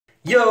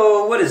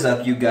Yo, what is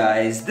up you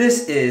guys?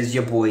 This is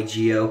your boy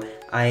Gio.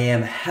 I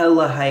am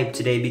hella hyped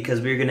today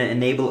because we're gonna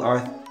enable our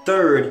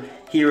third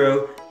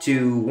hero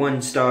to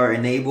 1-star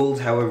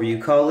enabled, however you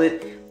call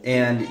it.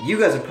 And you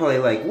guys are probably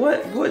like,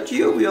 what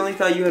Gio? We only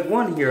thought you had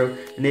one hero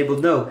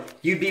enabled. No,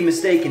 you'd be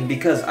mistaken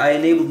because I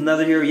enabled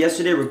another hero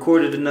yesterday,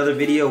 recorded another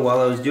video while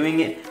I was doing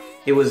it.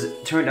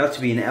 It turned out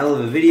to be an hell of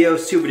a video,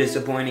 super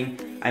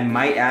disappointing. I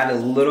might add a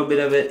little bit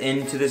of it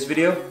into this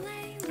video,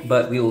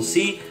 but we will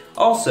see.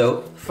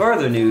 Also,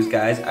 further news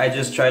guys, I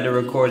just tried to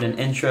record an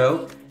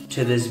intro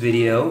to this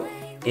video.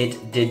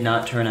 It did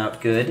not turn out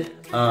good.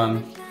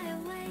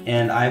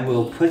 And I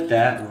will put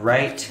that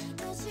right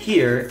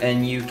here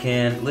and you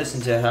can listen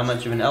to how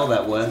much of an L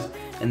that was,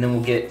 and then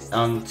we'll get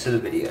to the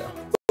video.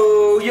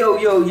 Oh,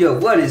 yo,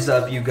 what is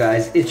up you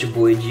guys? It's your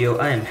boy Gio.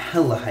 I am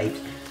hella hyped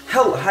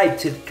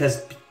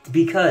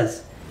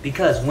because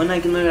when I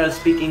can learn how to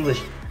speak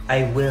English,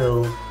 I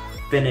will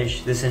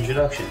finish this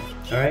introduction.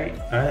 Alright,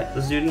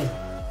 let's do it again.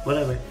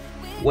 Whatever,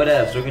 we're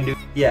gonna do.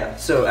 Yeah,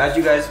 so as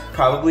you guys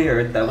probably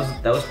heard, that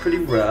was pretty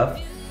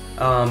rough.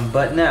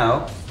 But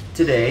now,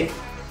 today,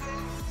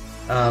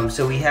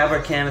 so we have our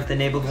Kamath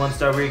enabled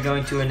 1-star. We're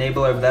going to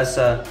enable our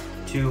Vesa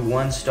to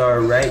 1-star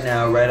right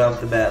now, right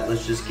off the bat.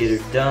 Let's just get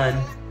her done.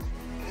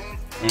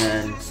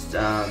 And,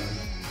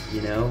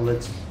 you know,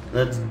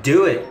 let's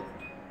do it.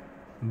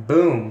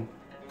 Boom.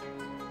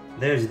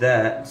 There's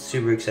that.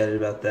 Super excited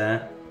about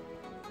that.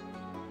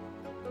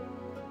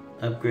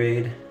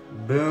 Upgrade.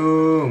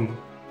 Boom.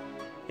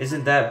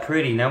 Isn't that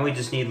pretty? Now we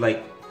just need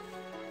like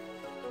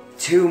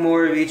 2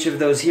 more of each of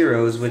those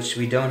heroes, which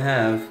we don't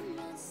have.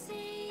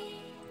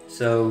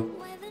 So,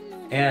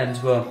 and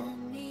well,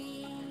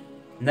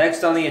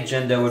 next on the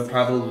agenda would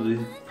probably,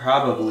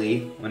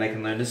 when I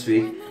can learn to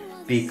speak,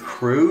 be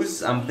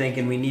Cruz. I'm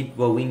thinking we need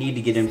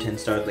to get him 10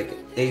 stars like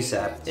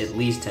ASAP, at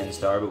least 10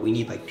 star, but we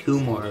need like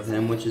 2 more of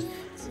them, which is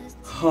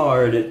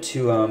hard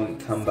to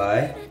come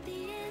by.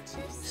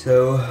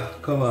 So,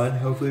 come on,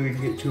 hopefully we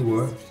can get 2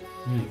 more.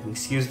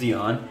 Excuse the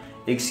yawn.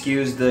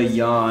 Excuse the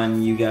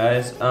yawn, you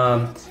guys.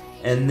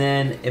 And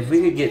then if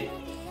we could get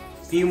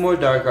a few more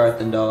Dark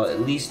Arthendal,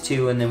 at least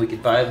 2, and then we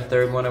could buy the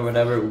 3rd one or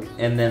whatever,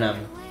 and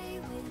then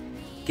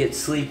get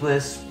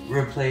Sleepless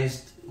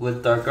replaced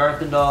with Dark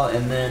Arthendal,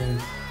 and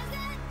then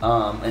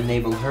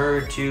enable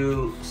her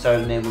to start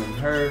enabling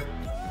her.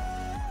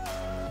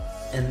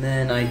 And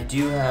then I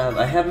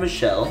have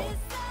Michelle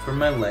for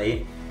my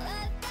light.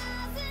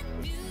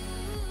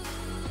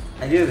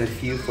 I do have a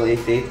few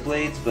Faith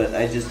Blades, but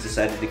I just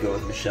decided to go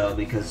with Michelle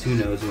because who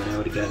knows when I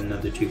would have got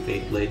another 2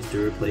 Faith Blades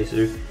to replace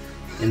her,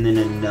 and then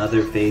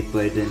another Faith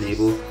Blade to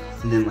enable,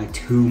 and then like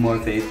 2 more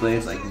Faith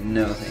Blades. Like,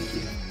 no thank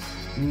you.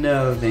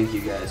 No thank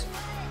you guys.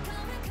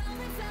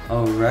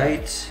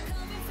 Alright.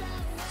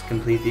 Let's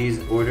complete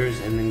these orders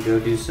and then go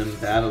do some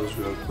battles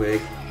real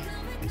quick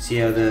and see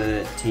how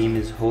the team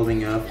is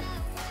holding up.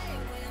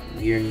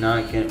 We are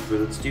not gonna,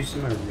 let's do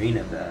some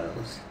arena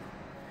battles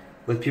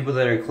with people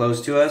that are close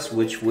to us,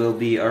 which will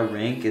be, our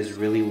rank is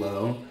really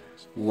low.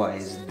 Why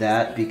is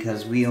that?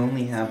 Because we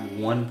only have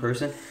 1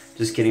 person.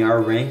 Just kidding,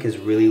 our rank is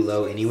really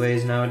low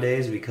anyways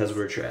nowadays because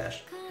we're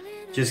trash.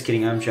 Just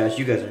kidding, I'm trash,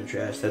 you guys aren't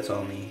trash, that's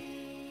all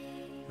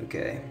me.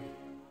 Okay.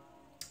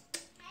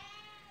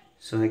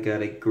 So I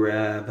gotta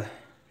grab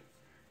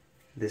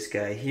this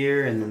guy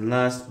here, and then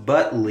last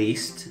but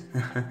least,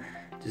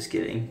 just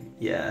kidding.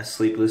 Yeah,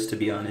 Sleepless, to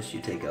be honest,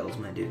 you take L's,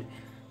 my dude.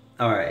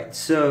 Alright,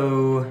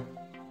 so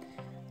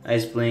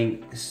Ice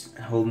Blink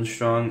holding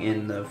strong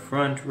in the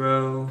front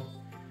row.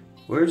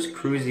 Where's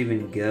Cruz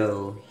even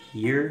go?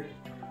 Here?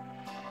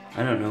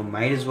 I don't know.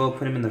 Might as well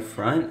put him in the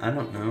front? I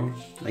don't know.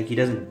 Like, he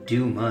doesn't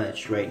do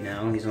much right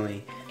now. He's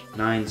only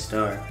 9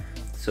 star.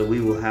 So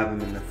we will have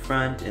him in the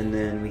front, and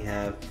then we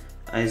have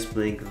Ice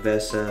Blink,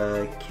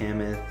 Vesa,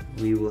 Kamath.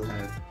 We will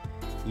have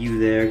you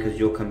there because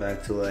you'll come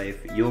back to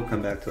life. You'll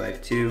come back to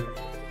life too.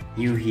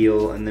 You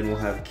heal, and then we'll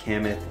have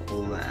Kamath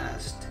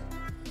last.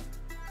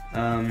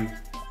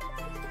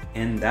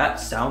 And that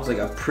sounds like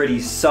a pretty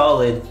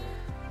solid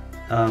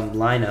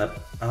lineup.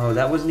 Oh,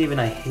 that wasn't even,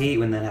 I hate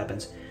when that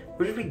happens.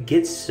 Where did we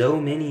get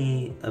so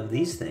many of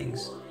these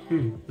things?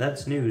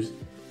 That's news.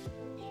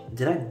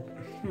 Where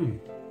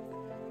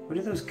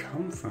did those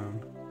come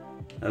from?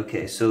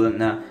 Okay, so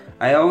now,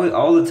 I always,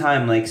 all the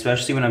time, like,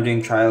 especially when I'm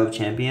doing Trial of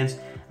Champions,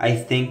 I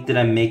think that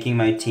I'm making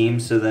my team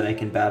so that I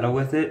can battle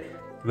with it.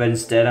 But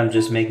instead, I'm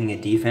just making a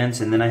defense,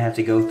 and then I have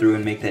to go through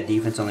and make that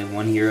defense only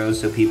 1 hero,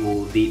 so people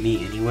will beat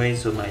me anyway,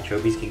 so my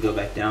trophies can go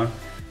back down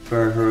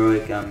for a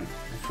heroic,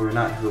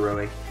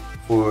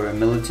 for a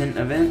militant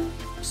event.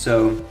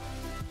 So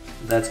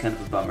that's kind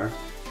of a bummer.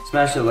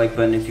 Smash the like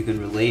button if you can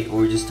relate,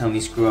 or just tell me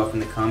screw off in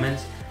the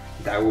comments.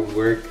 That would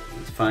work.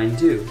 It's fine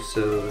too.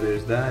 So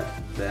there's that.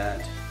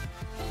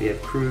 We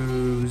have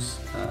Cruz,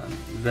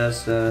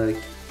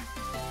 Vesa,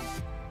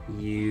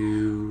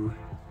 you.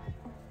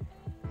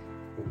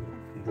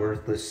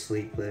 Worthless,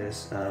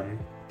 Sleepless.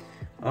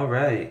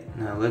 Alright,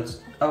 now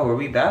let's... Oh, are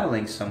we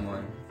battling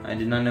someone? I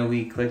did not know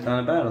we clicked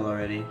on a battle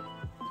already.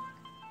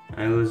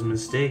 I was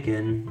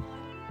mistaken.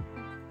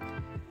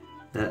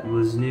 That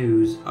was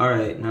news.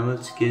 Alright, now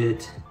let's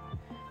skip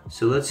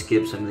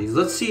some of these.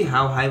 Let's see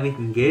how high we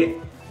can get,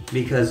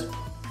 because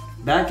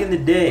back in the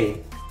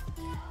day,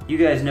 you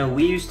guys know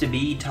we used to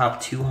be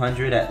top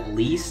 200 at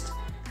least.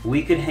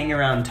 We could hang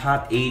around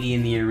top 80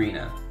 in the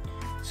arena.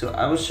 So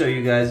I will show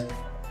you guys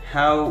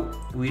how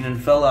we done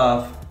fell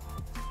off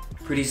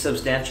pretty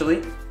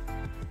substantially,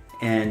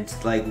 and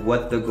like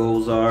what the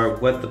goals are,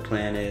 what the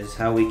plan is,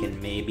 how we can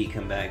maybe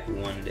come back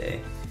one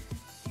day.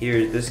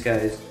 Here, this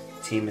guy's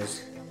team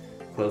is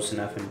close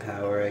enough in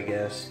power, I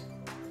guess,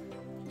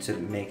 to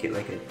make it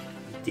like a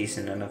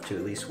decent enough to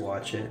at least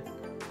watch it.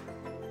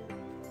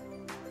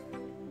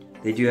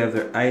 They do have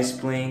their Ice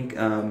Blink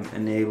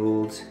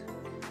enabled,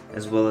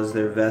 as well as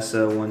their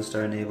Vesa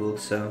 1-star enabled,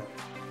 so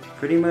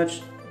pretty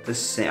much the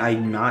same.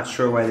 I'm not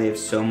sure why they have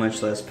so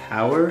much less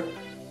power,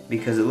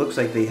 because it looks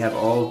like they have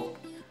all,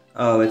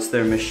 oh, it's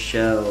their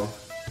Michelle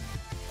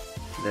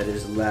that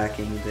is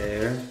lacking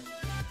there.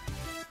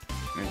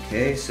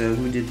 Okay, so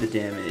who did the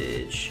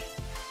damage?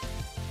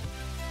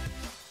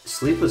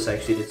 Sleepless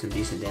actually did some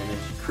decent damage.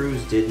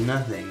 Cruz did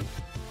nothing.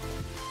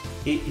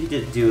 He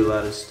did do a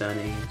lot of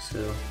stunning,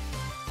 so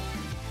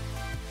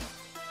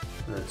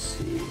let's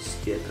see,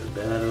 skip a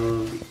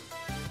battle.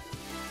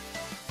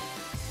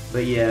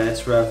 But yeah,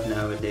 it's rough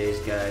nowadays,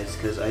 guys,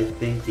 because I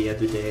think the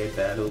other day I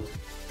battled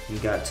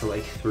and got to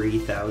like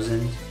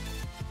 3,000.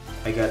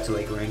 I got to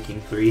like ranking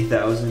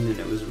 3,000, and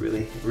it was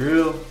really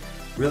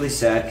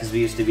sad, because we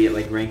used to be at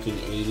like ranking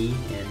 80,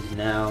 and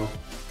now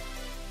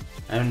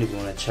I don't even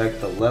want to check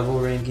the level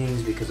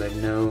rankings, because I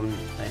know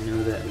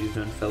that we've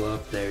done fell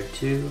off there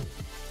too.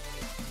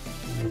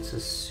 And it's a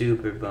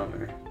super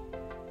bummer.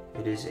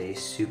 It is a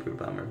super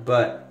bummer,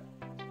 but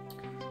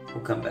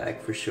we'll come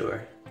back for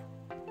sure.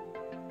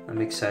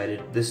 I'm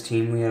excited. This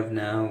team we have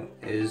now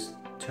is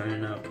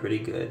turning out pretty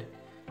good.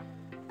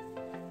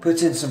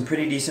 Puts in some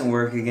pretty decent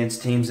work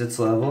against teams its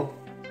level,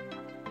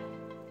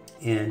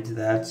 and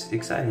that's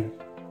exciting.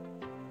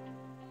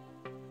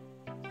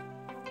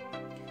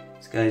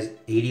 This guy's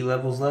 80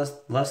 levels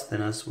less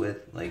than us,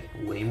 with like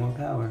way more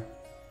power.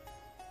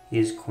 He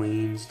has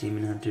Queens,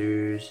 Demon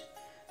Hunters.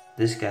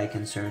 This guy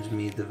concerns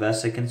me. The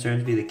Vesa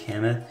concerns me. The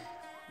Kamath.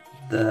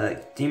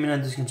 The Demon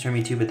Hunters concern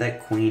me too, but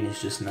that Queen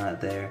is just not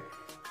there.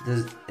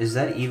 Is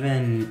that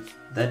even...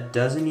 That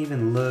doesn't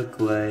even look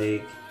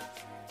like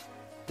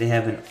they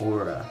have an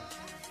aura.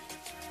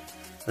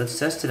 Let's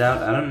test it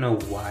out. I don't know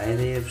why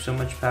they have so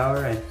much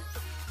power.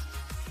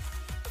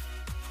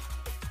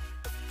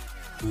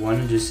 I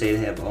want to just say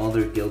they have all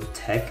their guild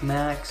tech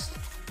maxed.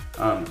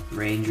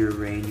 Ranger,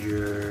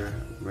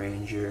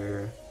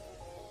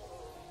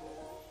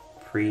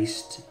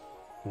 Priest,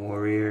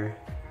 Warrior,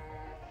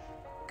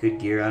 good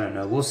gear, I don't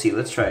know. We'll see.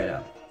 Let's try it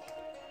out.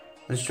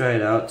 Let's try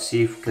it out,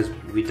 see if, because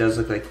it does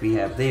look like they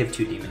have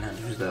 2 Demon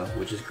Hunters though,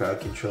 which is crowd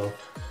control.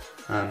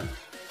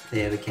 They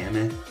have a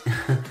Kamath.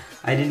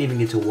 I didn't even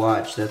get to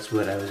watch, that's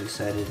what I was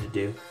excited to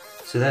do.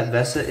 So that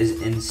Vesa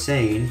is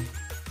insane.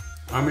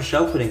 Armor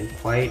Shell put in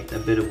quite a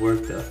bit of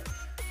work though,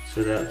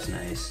 so that's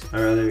nice.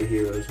 Our other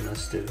heroes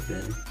must have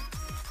been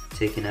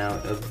taken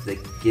out of the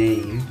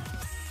game,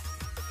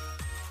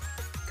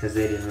 because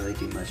they didn't really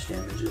do much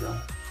damage at all.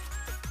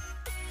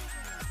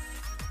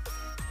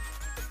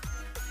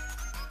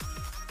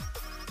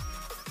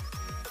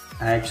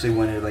 I actually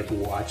wanted to like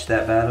watch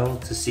that battle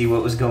to see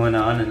what was going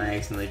on, and I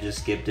accidentally just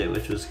skipped it,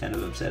 which was kind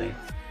of upsetting.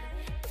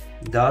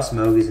 Das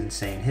Moog is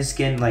insane. His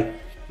skin like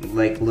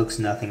looks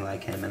nothing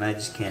like him, and I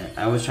just can't.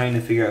 I was trying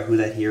to figure out who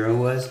that hero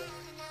was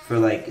for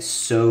like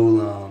so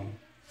long.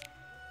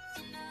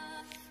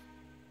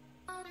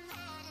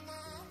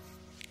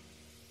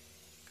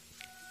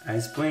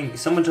 Ice Blink,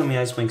 someone told me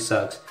Ice Blink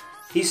sucks.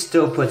 He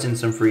still puts in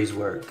some freeze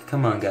work.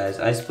 Come on guys,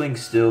 Ice Blink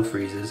still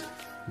freezes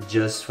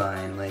just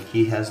fine. Like,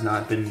 he has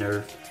not been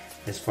nerfed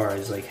as far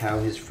as like how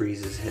his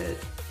freezes hit.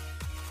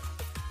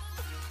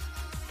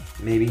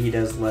 Maybe he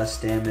does less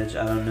damage,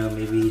 I don't know,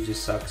 maybe he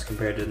just sucks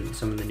compared to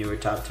some of the newer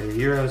top tier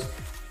heroes.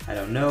 I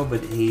don't know,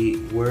 but he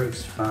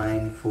works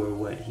fine for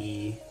what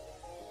he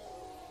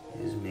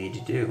is made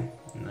to do.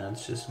 And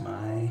that's just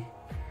my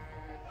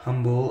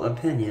humble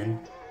opinion.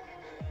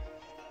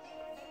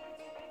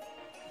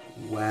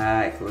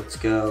 Whack, let's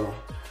go.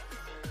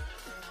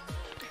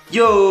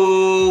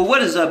 Yo,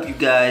 what is up you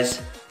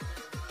guys?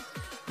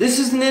 This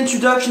is an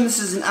introduction, this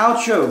is an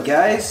outro,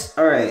 guys.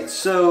 Alright,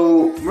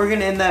 so we're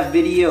gonna end that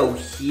video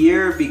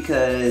here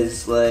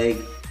because like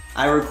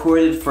I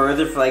recorded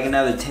further for like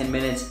another 10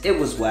 minutes. It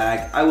was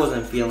whack, I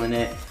wasn't feeling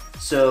it.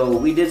 So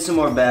we did some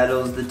more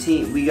battles. The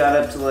team, we got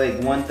up to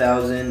like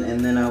 1,000, and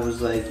then I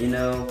was like, you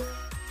know,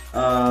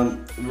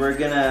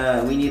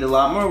 we need a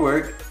lot more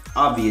work,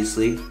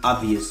 obviously.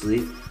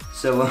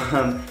 So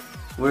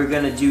we're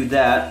gonna do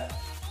that.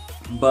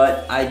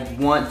 But I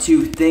want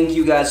to thank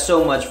you guys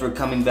so much for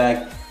coming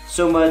back.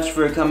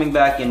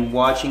 And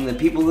watching. The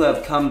people who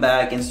have come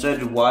back and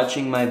started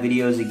watching my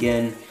videos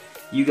again.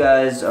 You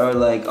guys are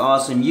like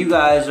awesome. You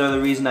guys are the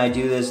reason I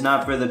do this,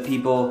 not for the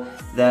people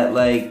that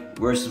like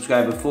were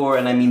subscribed before.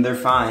 And I mean, they're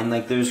fine.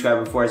 Like, they're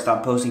subscribed before I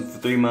stopped posting for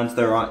 3 months.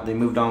 They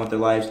moved on with their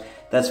lives.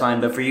 that's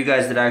fine. But for you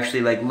guys that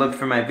actually like looked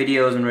for my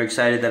videos and were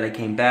excited that I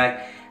came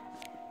back,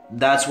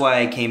 that's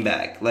why I came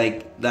back.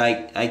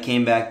 I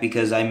came back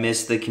because I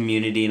missed the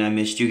community and I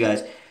missed you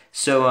guys.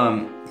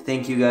 So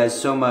thank you guys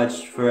so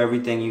much for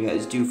everything you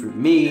guys do for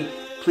me.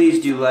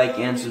 Please do like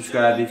and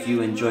subscribe if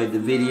you enjoyed the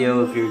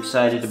video, if you're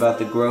excited about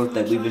the growth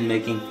that we've been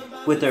making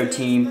with our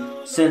team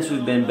since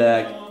we've been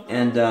back.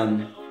 And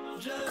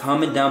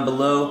comment down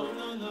below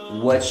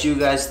what you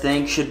guys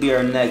think should be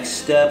our next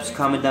steps.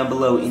 Comment down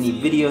below any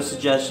video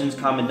suggestions.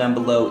 Comment down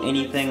below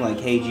anything like,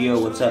 hey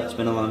Gio, what's up? It's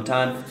been a long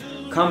time.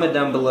 Comment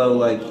down below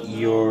like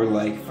your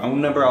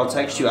phone number. I'll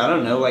text you. I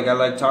don't know. I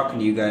like talking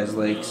to you guys.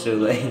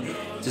 So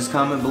just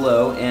comment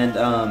below, and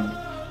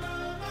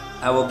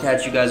I will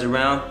catch you guys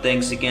around.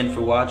 Thanks again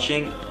for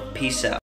watching. Peace out.